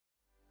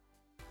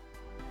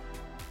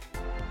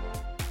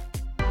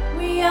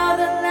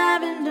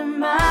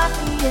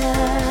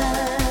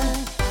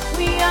Mafia.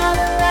 We are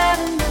the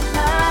Lavender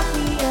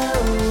Mafia.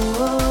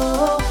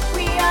 Oh,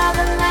 we are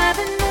the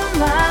Lavender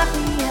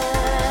Mafia.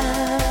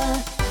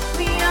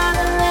 We are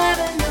the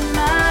Lavender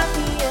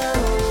Mafia.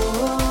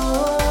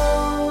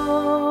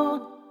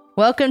 Oh.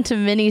 Welcome to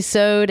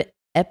Minisode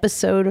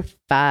episode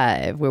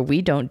 5, where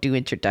we don't do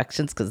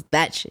introductions because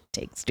that shit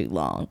takes too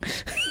long.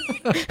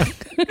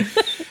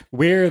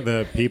 We're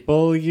the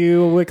people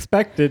you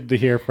expected to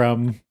hear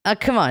from.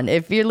 Come on,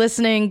 if you're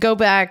listening, go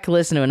back,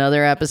 listen to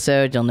another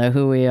episode. You'll know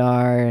who we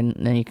are, and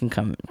then you can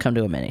come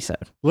to a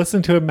minisode.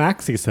 Listen to a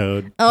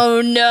maxi-sode.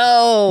 Oh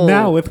no!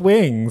 Now with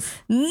wings.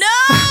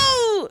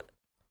 No!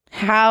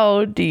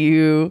 How do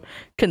you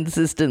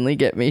consistently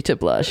get me to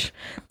blush?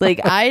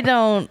 Like, I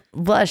don't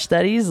blush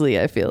that easily,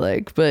 I feel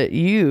like, but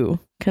you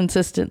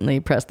consistently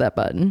press that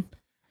button.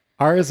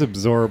 Ours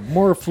absorb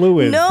more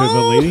fluid No! than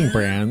the leading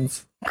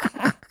brands.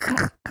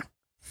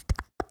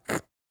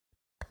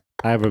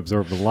 I've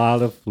absorbed a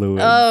lot of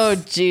fluid. Oh,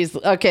 jeez.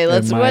 Okay,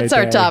 what's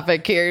our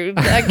topic here?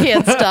 I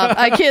can't stop.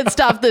 I can't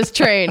stop this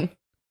train.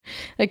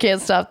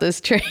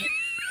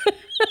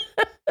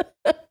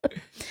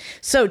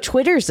 So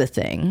Twitter's a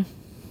thing.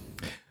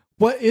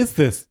 What is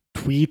this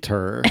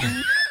Tweeter?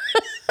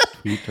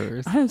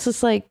 Tweeters. It's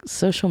just like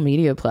social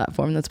media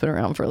platform that's been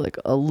around for like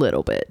a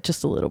little bit,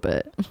 just a little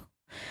bit.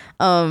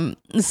 I've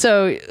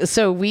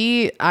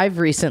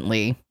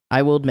recently,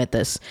 I will admit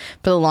this,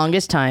 for the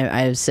longest time,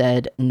 I have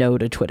said no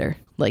to Twitter.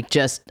 Like,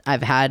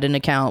 I've had an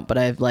account, but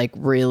I've like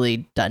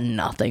really done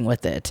nothing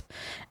with it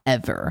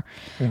ever.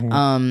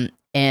 Mm-hmm.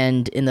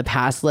 And in the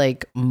past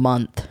like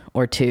month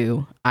or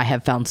two, I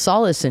have found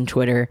solace in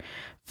Twitter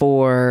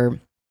for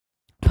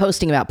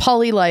posting about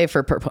poly life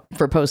or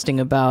for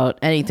posting about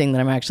anything that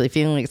I'm actually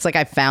feeling. It's like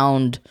I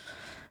found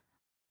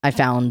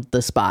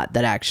the spot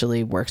that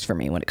actually works for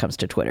me when it comes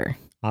to Twitter.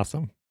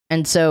 Awesome.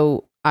 And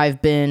so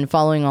I've been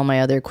following all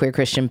my other queer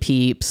Christian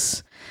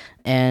peeps,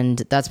 and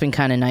that's been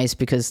kind of nice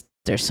because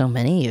there's so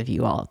many of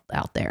you all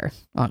out there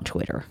on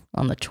Twitter,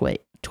 on the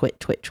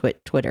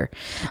Twitter.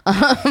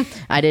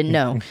 I didn't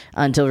know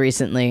until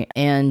recently.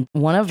 And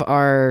one of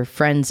our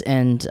friends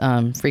and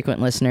frequent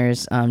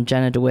listeners,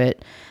 Jenna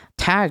DeWitt,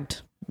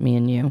 tagged me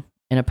and you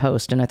in a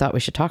post, and I thought we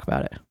should talk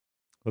about it.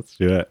 Let's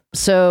do it.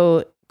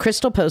 So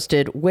Crystal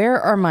posted, "Where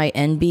are my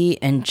NB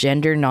and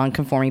gender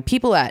nonconforming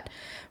people at?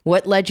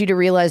 What led you to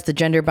realize the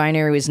gender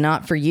binary was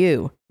not for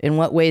you? In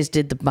what ways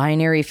did the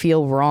binary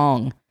feel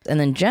wrong?"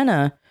 And then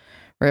Jenna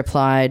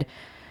replied,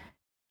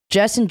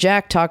 "Jess and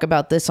Jack talk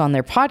about this on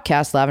their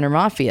podcast, Lavender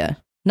Mafia.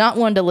 Not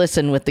one to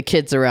listen with the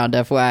kids around,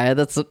 FYI.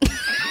 That's I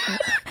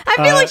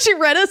feel like she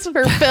read us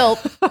for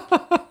filth."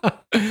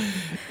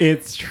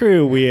 It's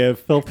true. We have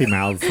filthy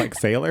mouths like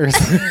sailors.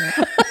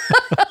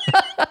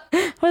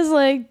 I was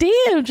like,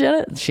 damn,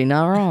 Jenna, she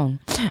not wrong.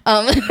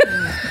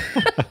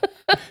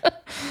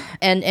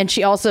 And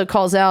she also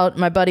calls out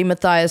my buddy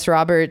Matthias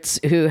Roberts,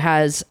 who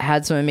has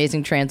had some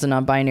amazing trans and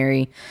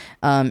non-binary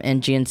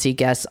and GNC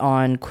guests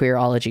on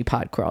Queerology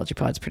Pod. Queerology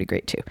Pod's pretty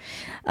great too.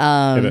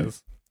 It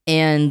is.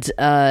 And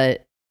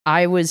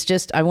I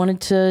wanted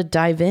to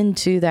dive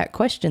into that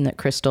question that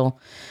Crystal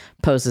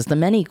poses, the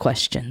many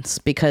questions,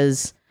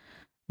 because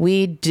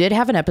we did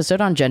have an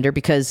episode on gender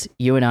because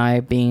you and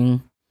I,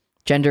 being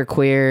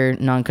genderqueer,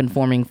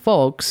 non-conforming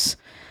folks,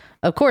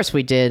 of course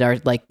we did our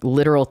like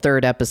literal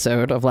third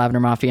episode of Lavender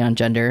Mafia on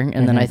gender.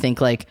 And then I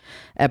think like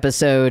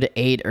episode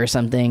 8 or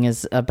something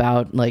is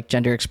about like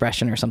gender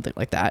expression or something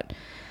like that.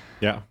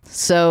 Yeah.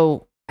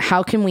 So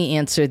how can we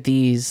answer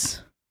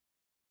these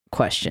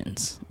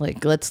questions?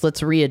 Like, let's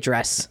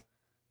readdress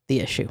the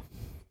issue.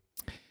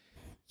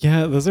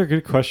 Yeah, those are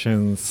good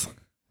questions.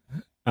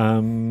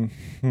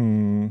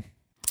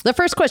 The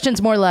first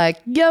question's more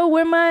like, yo,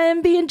 where my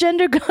MB and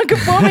gender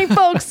conforming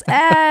folks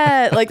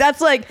at? Like,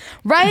 that's like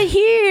right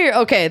here.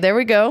 Okay, there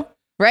we go.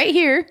 Right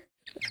here.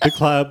 The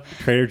club,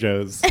 Trader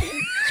Joe's,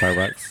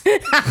 Starbucks.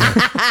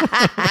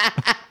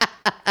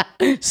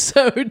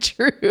 So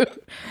true.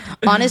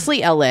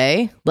 Honestly,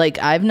 LA, like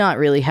I've not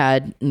really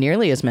had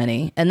nearly as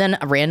many. And then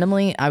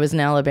randomly, I was in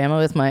Alabama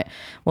with it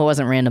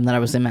wasn't random that I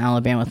was in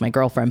Alabama with my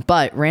girlfriend,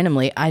 but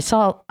randomly I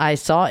saw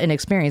and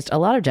experienced a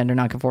lot of gender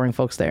nonconforming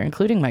folks there,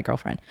 including my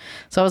girlfriend.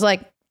 So I was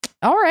like,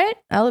 all right,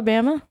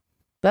 Alabama,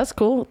 that's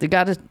cool.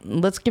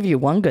 Let's give you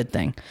one good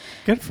thing.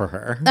 Good for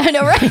her. I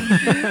know,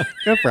 right?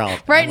 Good for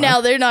Alabama. Right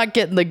now, they're not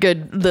getting the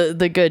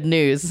good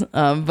news.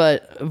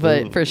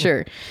 But for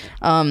sure.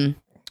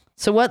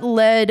 So what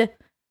led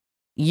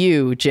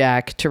you,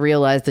 Jack, to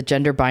realize the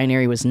gender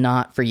binary was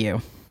not for you?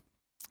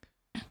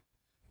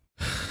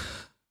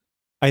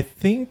 I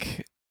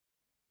think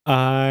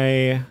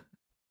at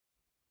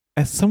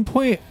some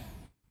point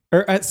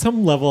or at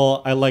some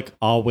level, I like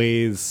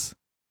always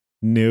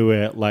knew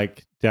it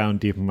like down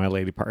deep in my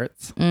lady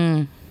parts.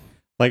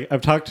 Like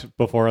I've talked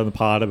before on the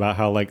pod about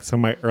how like some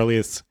of my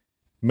earliest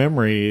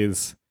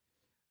memories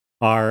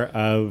are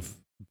of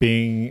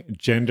being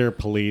gender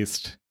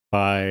policed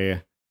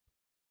by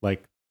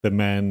like the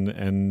men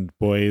and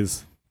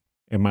boys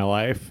in my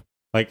life.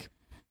 Like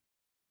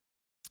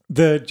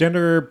the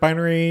gender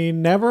binary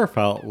never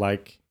felt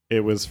like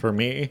it was for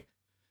me.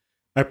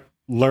 I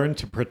learned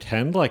to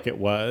pretend like it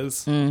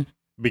was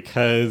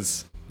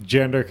because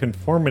gender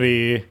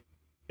conformity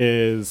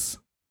is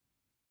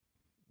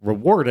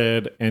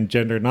rewarded and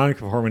gender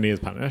nonconformity is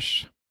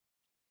punished.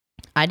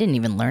 I didn't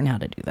even learn how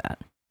to do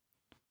that.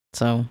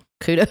 So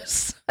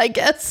kudos, I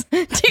guess,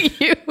 to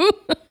you.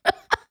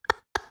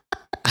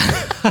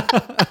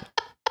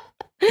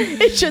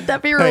 Should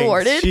that be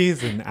rewarded?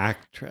 She's an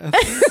actress.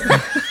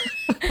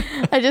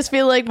 I just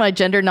feel like my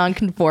gender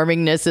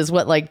nonconformingness is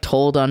what like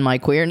told on my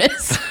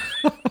queerness.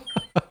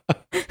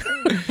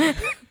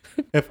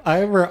 If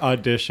I ever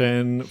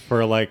audition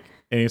for like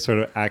any sort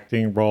of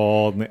acting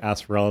role and they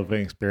ask for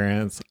relevant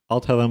experience,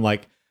 I'll tell them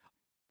like,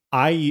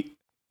 I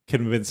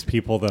convinced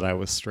people that I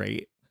was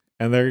straight.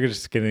 And they're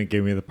just going to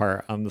give me the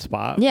part on the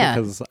spot. Yeah.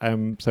 Because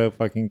I'm so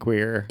fucking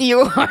queer. You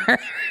are.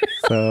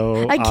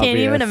 So I can't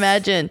even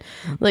imagine.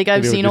 Like,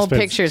 I've seen old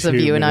pictures of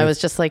you and I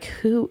was just like,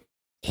 who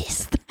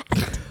is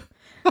that?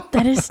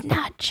 That is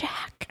not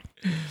Jack.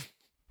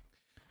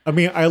 I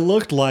mean, I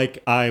looked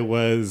like I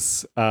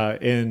was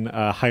in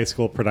a high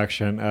school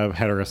production of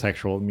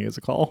Heterosexual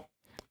Musical.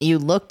 You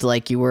looked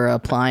like you were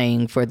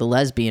applying for the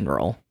lesbian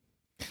role.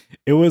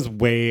 It was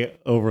way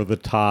over the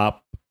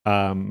top,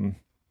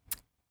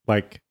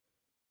 like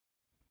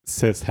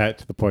cishet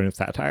to the point of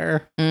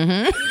satire.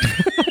 Mm-hmm.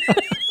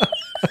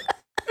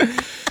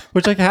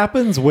 Which like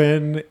happens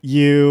when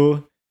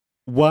you,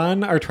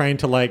 one, are trying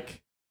to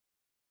like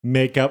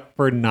make up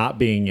for not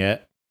being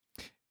it.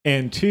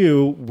 And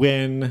two,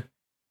 when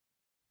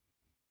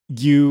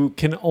you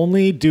can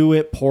only do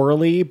it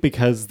poorly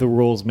because the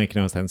rules make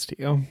no sense to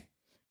you.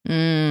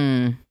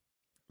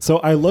 So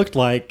I looked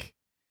like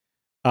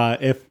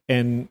if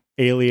an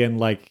alien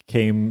like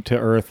came to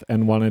Earth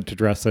and wanted to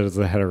dress it as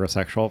a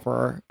heterosexual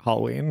for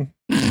Halloween.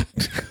 That's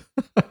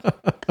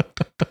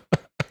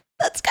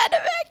kind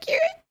of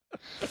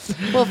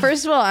accurate. Well,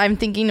 first of all, I'm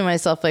thinking to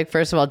myself, like,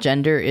 first of all,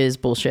 gender is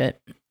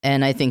bullshit.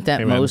 And I think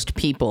that Amen. most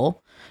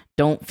people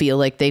don't feel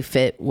like they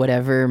fit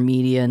whatever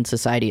media and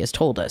society has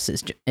told us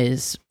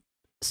is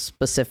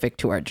specific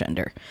to our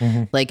gender.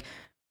 Mm-hmm. Like,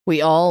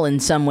 we all in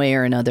some way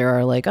or another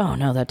are like, oh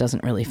no, that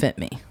doesn't really fit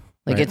me.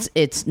 Like, Right.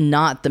 it's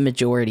not the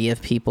majority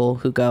of people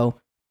who go,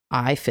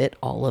 I fit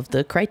all of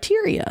the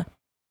criteria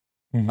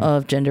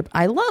of gender.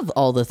 I love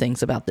all the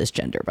things about this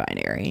gender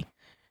binary,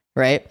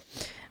 right?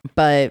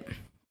 But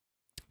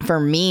for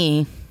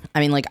me, I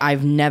mean, like,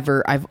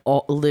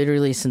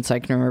 literally since I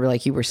can remember,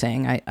 like you were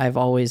saying, I've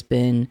always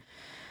been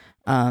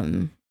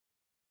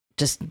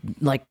just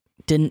like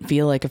didn't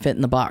feel like a fit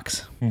in the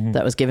box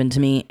that was given to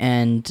me,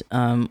 and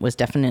was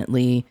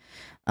definitely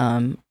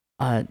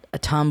a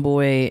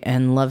tomboy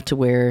and loved to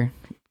wear,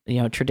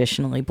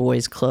 traditionally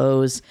boys'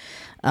 clothes.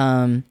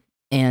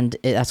 And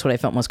that's what I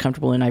felt most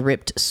comfortable in. I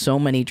ripped so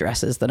many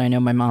dresses that I know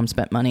my mom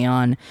spent money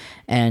on,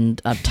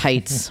 and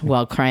tights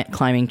while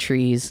climbing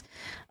trees.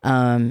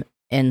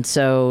 And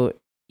so,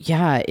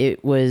 yeah,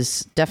 it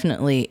was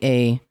definitely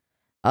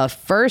a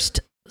first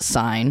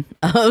sign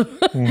of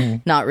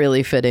not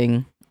really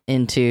fitting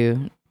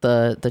into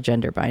the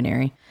gender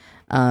binary.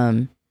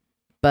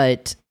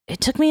 But it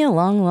took me a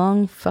long,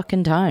 long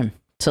fucking time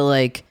to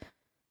like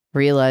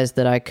realize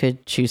that I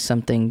could choose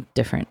something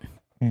different,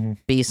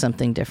 be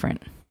something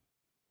different.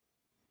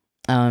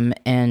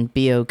 And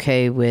be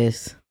okay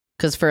with,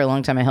 because for a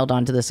long time I held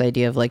on to this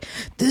idea of like,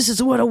 this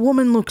is what a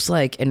woman looks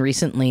like. And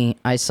recently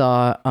I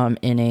saw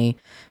in a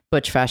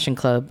Butch Fashion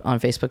Club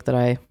on Facebook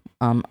that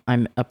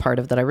I'm a part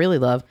of, that I really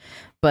love,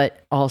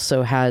 but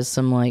also has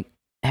some like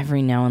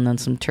every now and then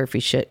some turfy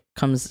shit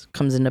comes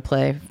into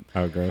play.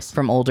 Oh, gross.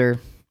 From older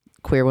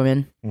queer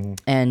women.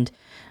 And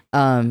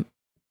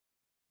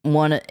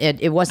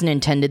it wasn't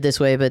intended this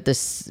way, but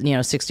this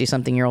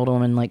 60-something-year-old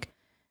woman like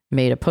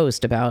made a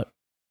post about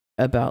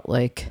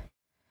like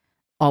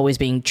always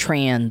being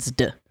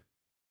transed.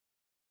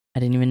 I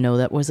didn't even know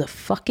that was a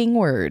fucking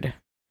word.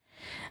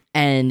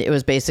 And it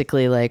was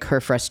basically like her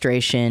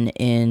frustration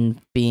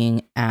in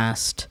being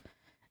asked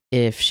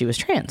if she was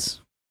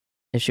trans,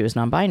 if she was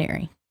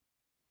non-binary,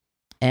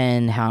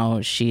 and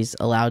how she's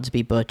allowed to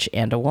be butch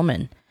and a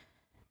woman.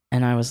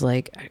 And I was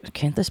like,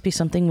 can't this be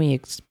something we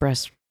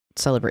express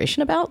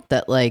celebration about?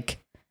 That like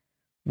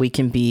we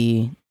can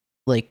be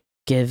like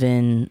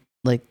given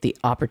like the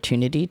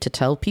opportunity to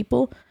tell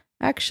people,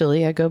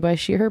 actually, I go by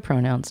she, her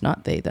pronouns,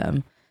 not they,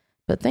 them.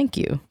 But thank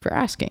you for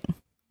asking.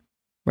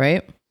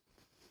 Right?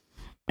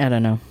 I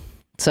don't know.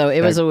 So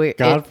it was a weird...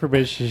 God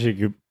forbid she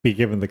should be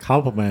given the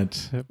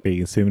compliment of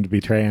being assumed to be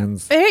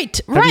trans. Right.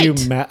 Have you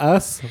met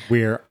us?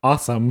 We're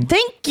awesome.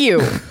 Thank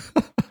you.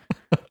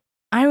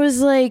 I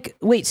was like,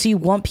 wait, so you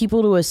want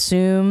people to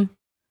assume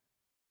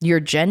your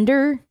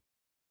gender,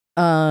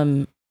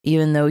 even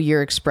though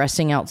you're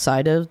expressing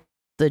outside of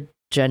the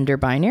gender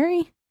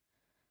binary?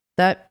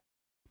 That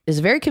is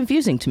very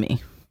confusing to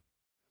me.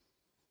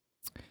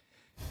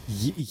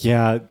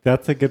 Yeah,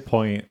 that's a good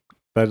point.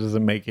 That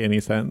doesn't make any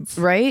sense.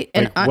 Right?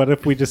 Like, what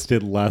if we just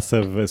did less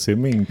of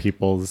assuming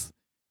people's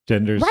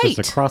genders just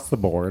across the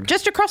board?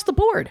 Just across the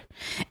board.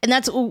 And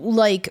that's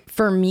like,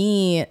 for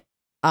me,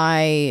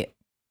 I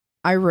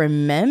I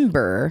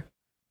remember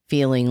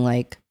feeling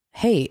like,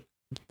 hey,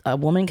 a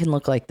woman can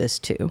look like this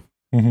too.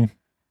 Mm-hmm.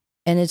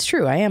 And it's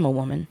true, I am a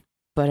woman,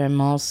 but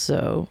I'm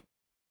also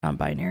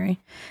non-binary.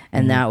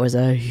 And Mhm. that was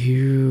a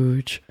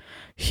huge,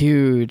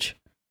 huge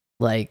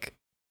like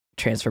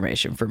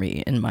transformation for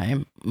me in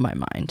my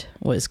mind,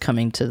 was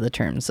coming to the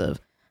terms of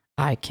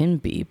I can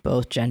be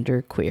both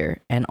gender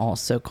queer and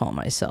also call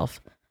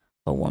myself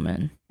a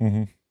woman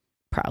Mm-hmm.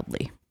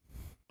 proudly.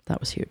 That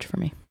was huge for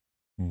me.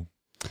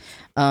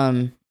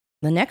 Mm.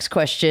 The next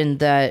question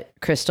that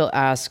Crystal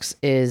asks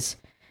is,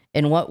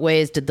 in what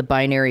ways did the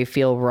binary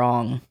feel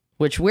wrong?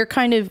 Which we're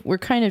kind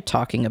of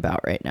talking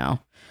about right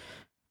now.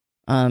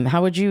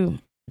 How would you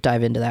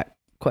dive into that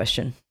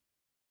question?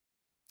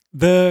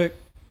 The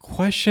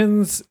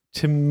questions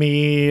to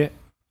me,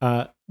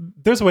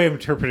 there's a way of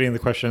interpreting the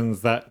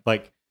questions that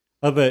like,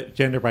 the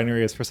gender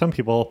binary is for some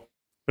people,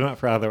 but not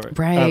for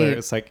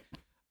others. Like,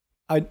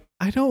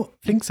 I don't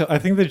think so. I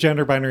think the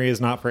gender binary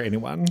is not for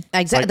anyone.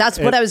 Exactly. Like, That's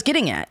what I was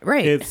getting at.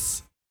 Right.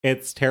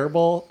 It's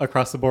terrible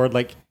across the board.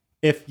 Like,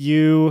 if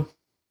you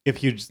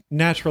just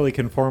naturally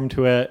conform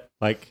to it,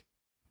 like,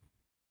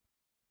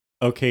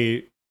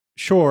 okay,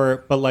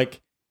 sure, but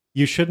like,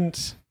 you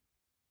shouldn't,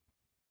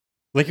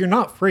 like, you're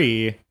not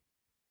free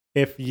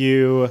if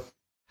you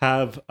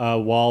have a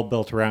wall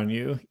built around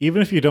you.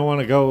 Even if you don't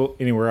want to go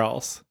anywhere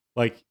else,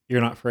 like,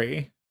 you're not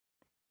free.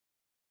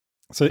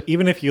 So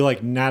even if you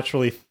like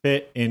naturally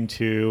fit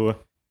into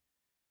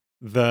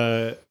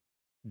the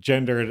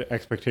gendered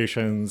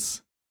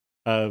expectations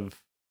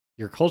of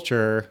your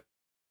culture,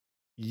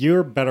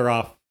 you're better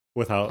off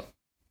without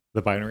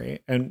the binary.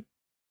 And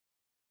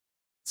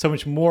so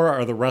much more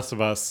are the rest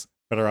of us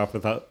better off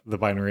without the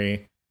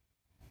binary.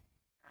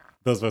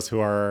 Those of us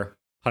who are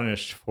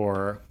punished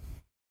for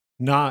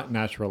not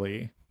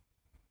naturally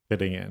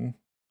fitting in.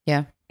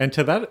 Yeah. And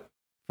for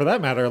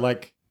that matter,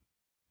 like,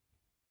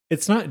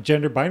 it's not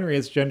gender binary,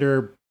 it's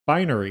gender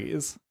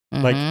binaries.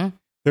 Like, Mhm.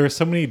 there are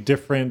so many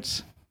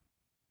different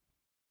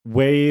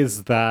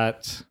ways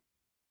that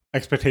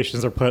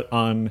expectations are put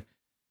on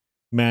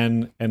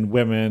men and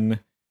women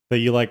that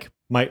you like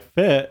might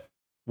fit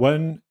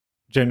one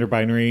gender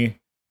binary,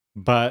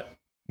 but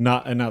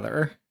not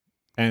another.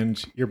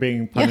 And you're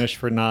being punished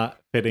for not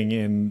fitting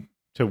in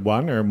to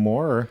one or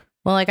more.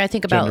 Well, like I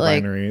think about gender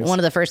like binaries. one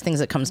of the first things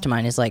that comes to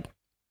mind is like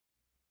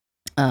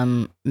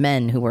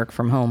men who work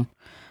from home,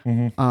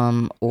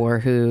 or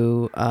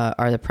who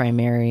are the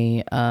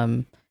primary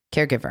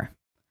caregiver,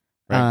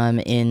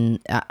 Right.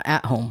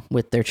 At home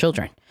with their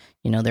children.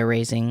 You know, they're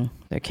raising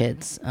their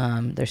kids.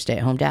 They're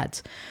stay-at-home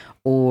dads.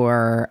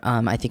 Or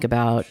I think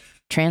about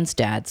trans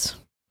dads,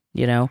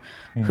 you know,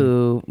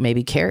 who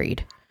maybe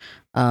carried.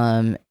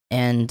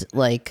 And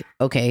like,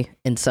 okay,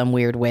 in some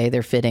weird way,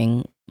 they're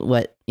fitting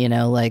what, you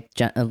know, like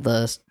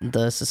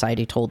the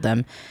society told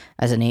them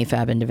as an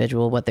AFAB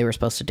individual what they were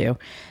supposed to do.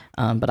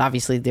 But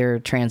obviously they're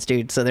trans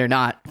dudes, so they're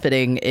not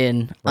fitting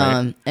in.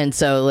 Right. And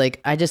so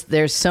like,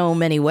 there's so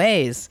many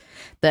ways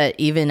that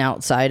even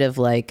outside of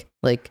like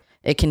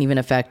it can even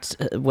affect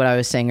what I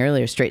was saying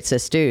earlier, straight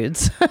cis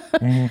dudes,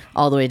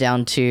 all the way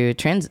down to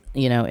trans,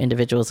 you know,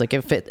 individuals. Like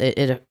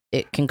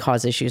it can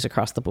cause issues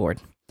across the board.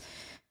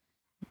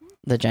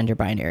 The gender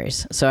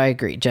binaries. So I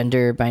agree.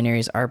 Gender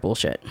binaries are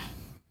bullshit.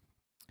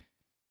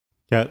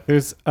 Yeah,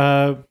 there's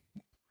so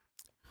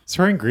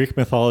in Greek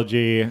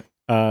mythology,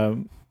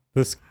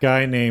 this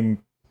guy named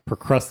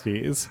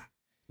Procrustes.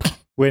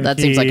 That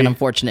seems like an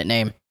unfortunate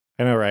name.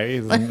 I know, right?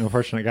 He's an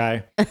unfortunate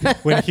guy.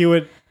 When he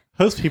would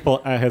host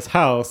people at his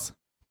house,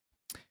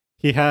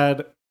 he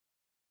had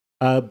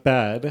a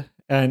bed,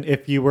 and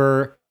if you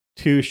were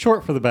too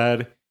short for the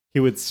bed, he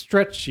would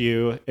stretch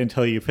you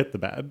until you fit the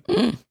bed.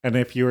 And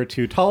if you were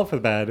too tall for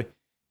the bed,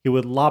 he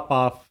would lop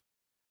off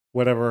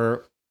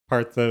whatever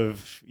parts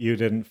of you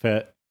didn't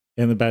fit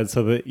in the bed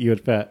so that you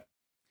would fit.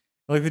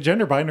 Like, the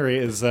gender binary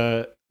is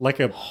like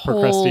a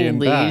Procrustean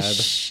Holy bed.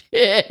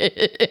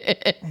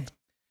 shit.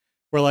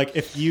 Where like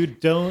if you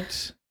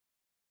don't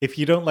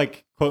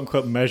like quote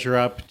unquote measure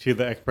up to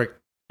the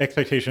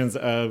expectations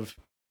of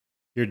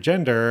your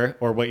gender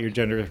or what your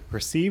gender is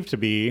perceived to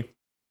be,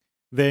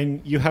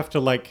 then you have to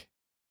like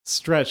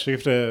stretch. You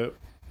have to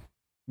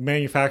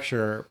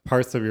manufacture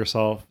parts of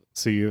yourself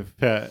so you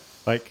fit.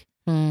 Like,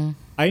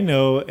 I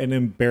know an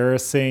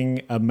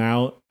embarrassing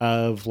amount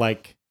of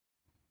like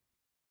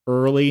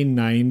early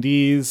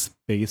 90s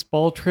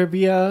baseball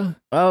trivia.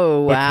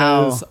 Oh,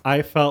 wow. Because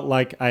I felt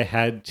like I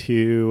had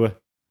to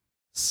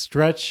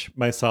stretch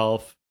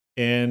myself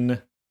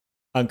in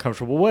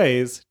uncomfortable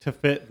ways to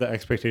fit the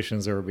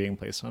expectations that were being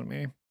placed on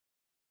me.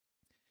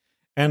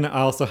 And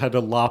I also had to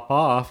lop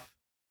off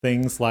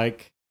things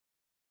like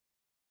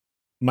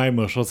my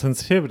emotional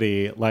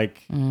sensitivity,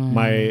 like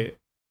my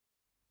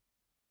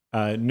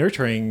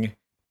nurturing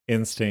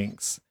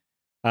instincts,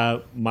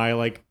 my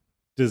like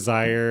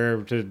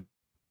desire to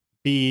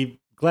be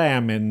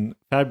glam and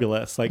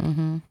fabulous. Like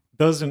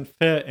those didn't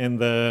fit in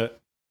the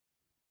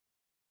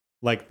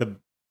like the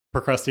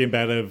Procrustean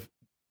bed of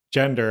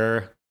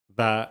gender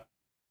that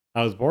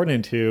I was born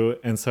into,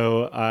 and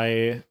so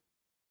I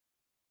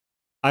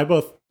I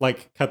both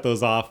like cut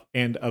those off,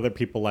 and other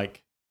people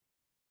like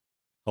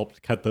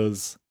helped cut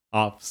those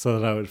off so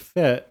that I would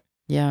fit.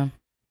 Yeah.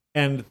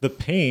 And the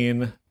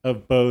pain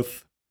of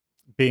both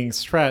being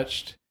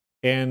stretched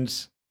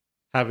and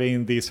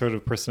having these sort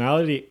of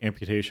personality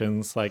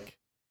amputations, like,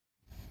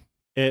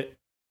 it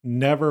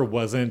never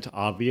wasn't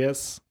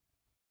obvious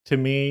to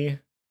me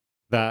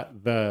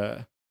that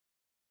the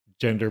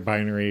gender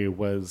binary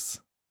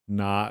was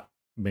not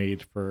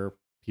made for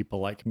people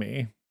like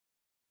me.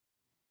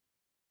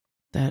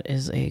 That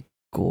is a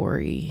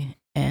gory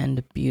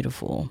and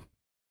beautifully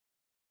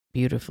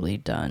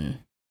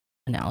done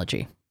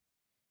analogy.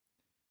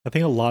 I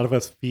think a lot of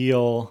us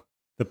feel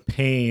the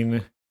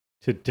pain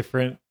to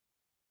different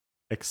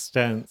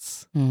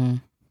extents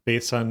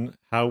based on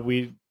how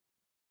we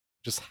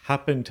just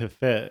happen to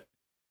fit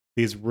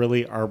these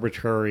really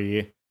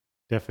arbitrary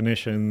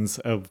definitions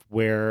of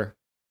where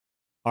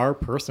our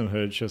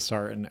personhood should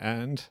start and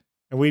end.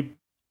 And we'd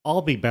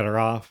all be better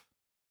off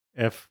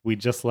if we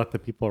just let the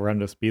people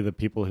around us be the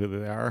people who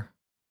they are.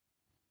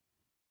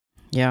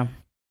 Yeah.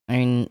 I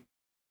mean,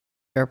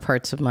 there are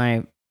parts of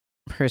my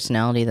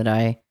personality that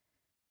I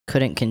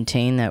couldn't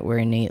contain that were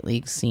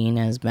innately seen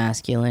as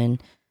masculine,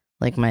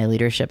 like my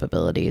leadership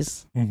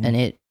abilities.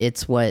 And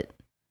it's what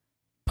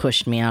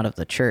pushed me out of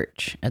the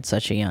church at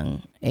such a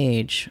young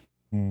age.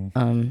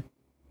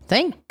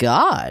 Thank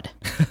God.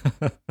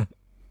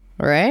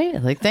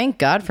 Right? Like, thank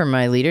God for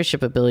my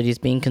leadership abilities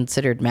being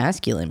considered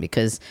masculine,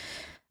 because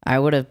I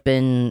would have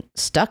been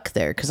stuck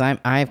there, because I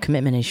have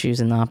commitment issues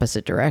in the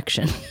opposite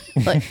direction.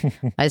 Like,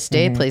 I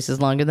stayed places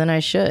longer than I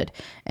should,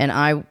 and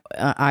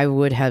I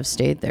would have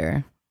stayed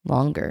there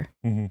longer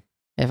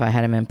if I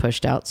hadn't been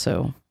pushed out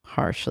so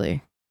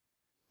harshly.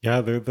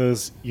 Yeah, there are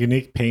those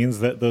unique pains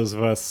that those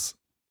of us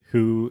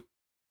who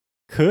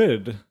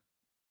could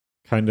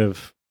kind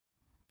of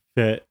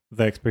fit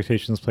the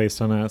expectations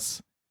placed on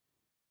us,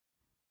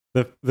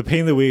 the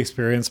pain that we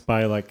experience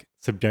by like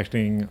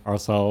subjecting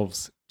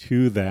ourselves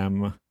to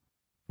them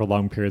for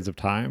long periods of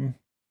time.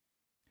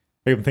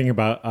 I'm thinking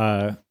about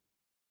a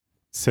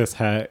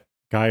cishet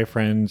guy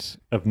friend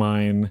of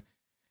mine.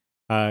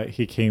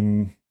 He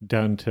came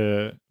down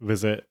to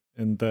visit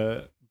in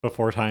the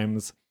before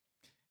times,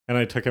 and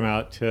I took him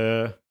out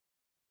to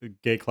a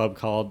gay club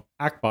called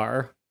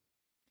Akbar.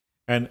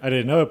 And I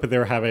didn't know it, but they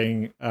were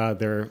having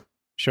their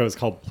show is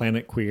called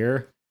Planet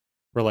Queer,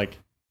 where like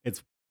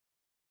it's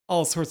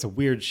all sorts of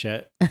weird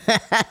shit.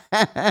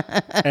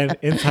 And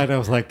inside I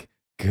was like,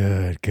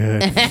 good.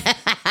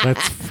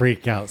 Let's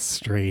freak out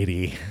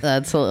straighty.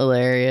 That's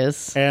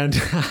hilarious. And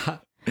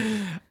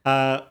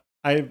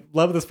I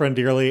love this friend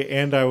dearly,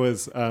 and I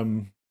was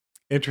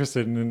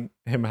interested in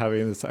him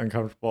having this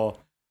uncomfortable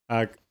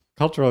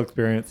cultural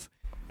experience.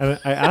 And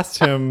I asked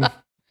him,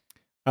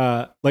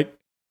 an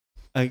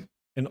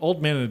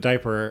old man in a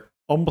diaper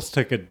almost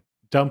took a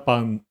dump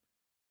on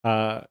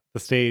the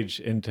stage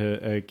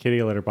into a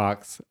kitty litter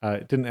box.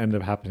 It didn't end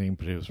up happening,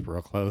 but it was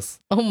real close.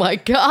 Oh my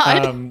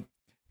God.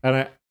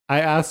 And I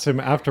asked him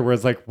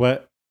afterwards, like,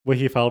 what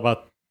he felt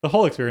about the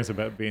whole experience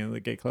about being in the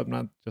gay club,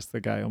 not just the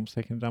guy almost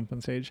taking a dump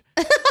on stage.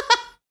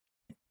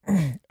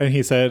 And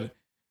he said,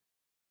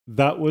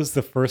 that was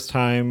the first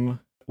time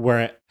where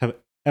I have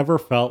ever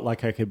felt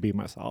like I could be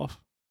myself.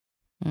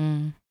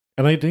 And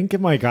I didn't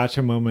get my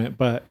gotcha moment,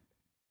 but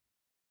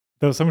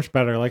that was so much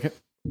better. Like,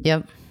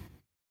 Yep.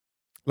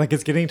 Like,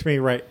 it's getting to me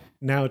right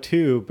now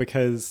too,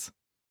 because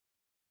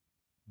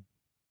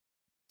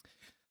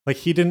like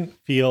he didn't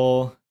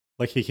feel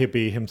like he could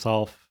be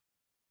himself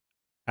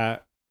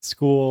at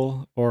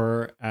school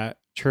or at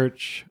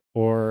church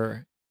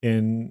or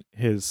in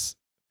his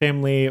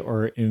family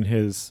or in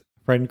his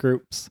friend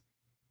groups.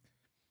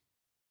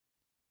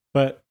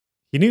 But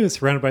he knew he was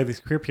surrounded by these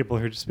queer people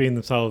who were just being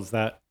themselves,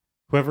 that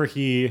whoever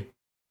he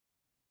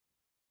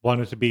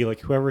wanted to be,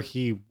 like whoever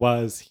he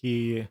was,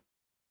 he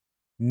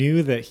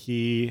knew that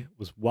he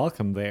was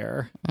welcome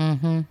there.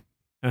 And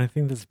I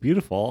think that's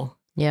beautiful.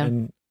 Yeah.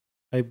 And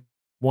I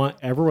want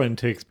everyone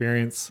to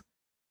experience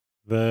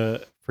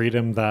the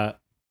freedom that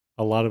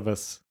a lot of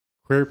us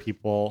queer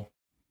people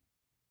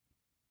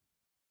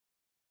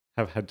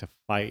have had to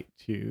fight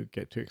to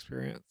get to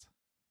experience.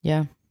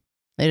 Yeah.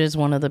 It is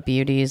one of the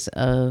beauties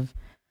of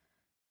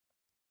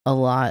a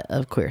lot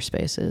of queer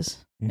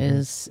spaces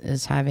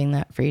is having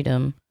that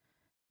freedom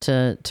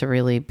to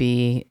really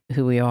be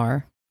who we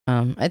are.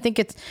 I think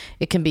it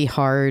can be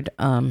hard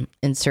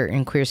in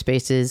certain queer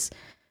spaces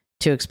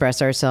to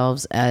express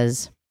ourselves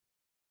as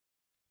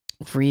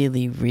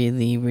really,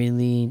 really,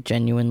 really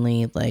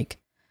genuinely like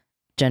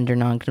gender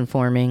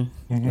nonconforming,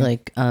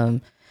 like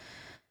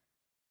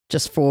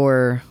just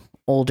for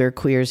older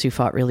queers who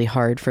fought really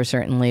hard for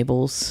certain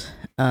labels.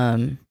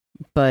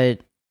 But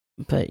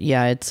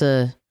yeah, it's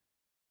a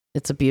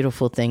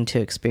beautiful thing to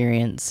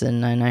experience,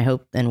 and I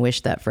hope and wish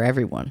that for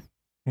everyone.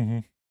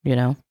 You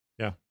know?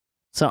 Yeah.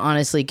 So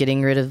honestly,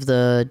 getting rid of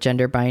the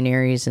gender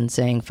binaries and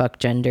saying fuck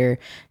gender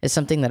is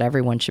something that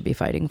everyone should be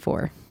fighting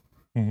for,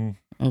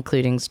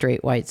 including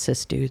straight white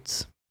cis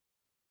dudes.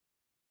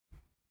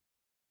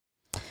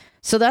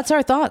 So that's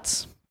our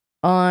thoughts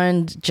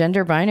on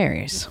gender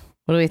binaries.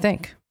 What do we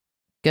think?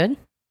 Good?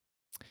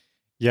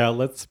 Yeah,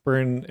 let's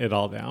burn it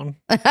all down.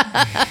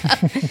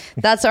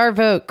 That's our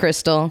vote,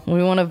 Crystal.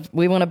 We want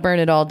to burn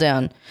it all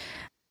down.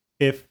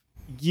 If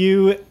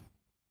you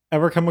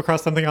ever come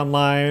across something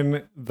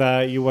online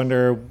that you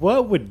wonder,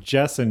 what would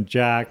Jess and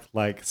Jack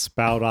like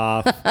spout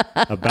off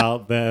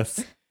about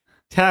this,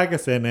 tag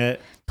us in it.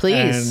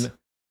 Please. And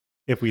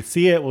if we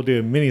see it, we'll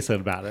do a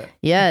mini-sode about it.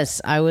 Yes,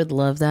 I would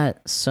love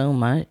that so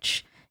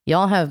much.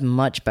 Y'all have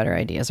much better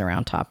ideas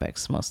around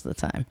topics most of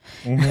the time.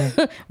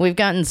 Mm-hmm. We've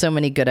gotten so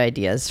many good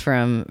ideas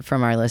from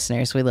our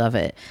listeners. We love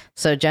it.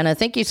 So Jenna,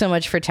 thank you so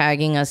much for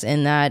tagging us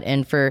in that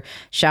and for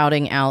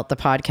shouting out the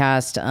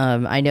podcast.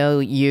 I know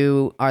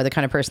you are the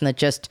kind of person that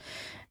just,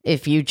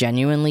 if you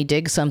genuinely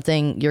dig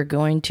something, you're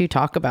going to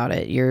talk about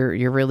it.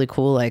 You're really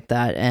cool like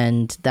that.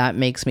 And that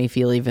makes me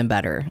feel even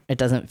better. It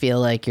doesn't feel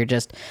like you're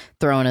just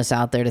throwing us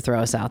out there to throw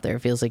us out there.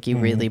 It feels like you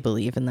really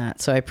believe in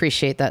that. So I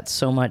appreciate that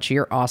so much.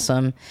 You're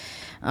awesome.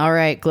 All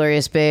right,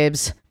 glorious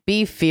babes,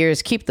 be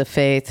fierce, keep the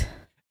faith.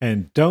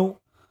 And don't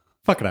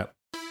fuck it up.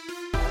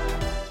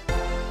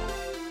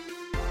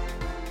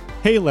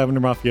 Hey, Lavender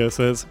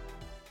Mafiosas.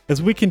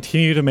 As we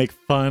continue to make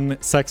fun,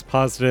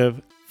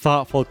 sex-positive,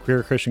 thoughtful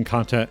queer Christian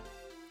content,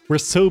 we're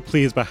so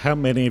pleased by how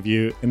many of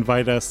you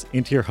invite us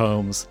into your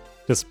homes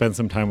to spend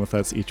some time with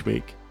us each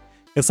week.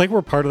 It's like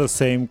we're part of the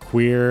same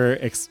queer,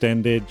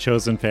 extended,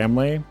 chosen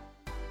family.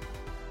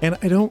 And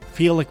I don't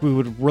feel like we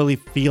would really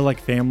feel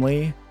like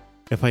family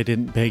if I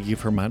didn't beg you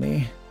for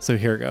money. So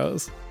here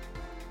goes.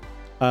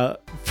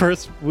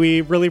 First, we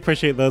really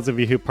appreciate those of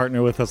you who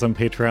partner with us on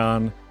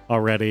Patreon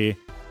already,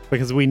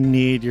 because we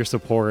need your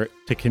support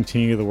to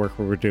continue the work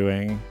we're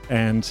doing.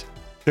 And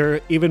there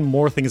are even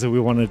more things that we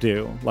want to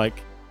do, like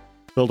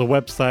build a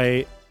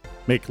website,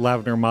 make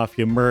Lavender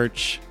Mafia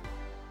merch,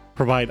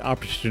 provide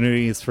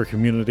opportunities for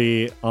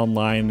community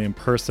online, in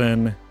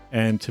person,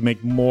 and to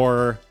make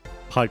more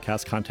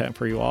podcast content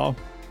for you all.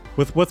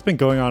 With what's been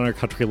going on in our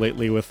country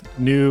lately with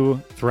new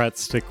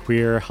threats to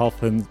queer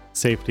health and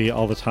safety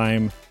all the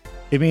time,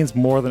 it means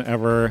more than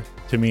ever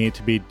to me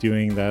to be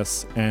doing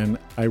this. And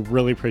I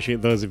really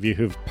appreciate those of you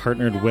who've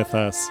partnered with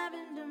us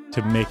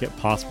to make it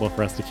possible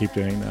for us to keep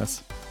doing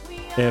this.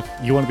 If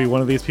you want to be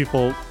one of these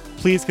people,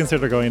 please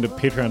consider going to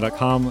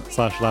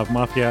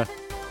patreon.com/lavmafia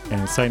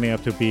and signing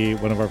up to be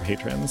one of our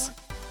patrons.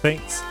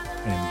 Thanks,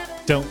 and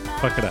don't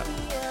fuck it up.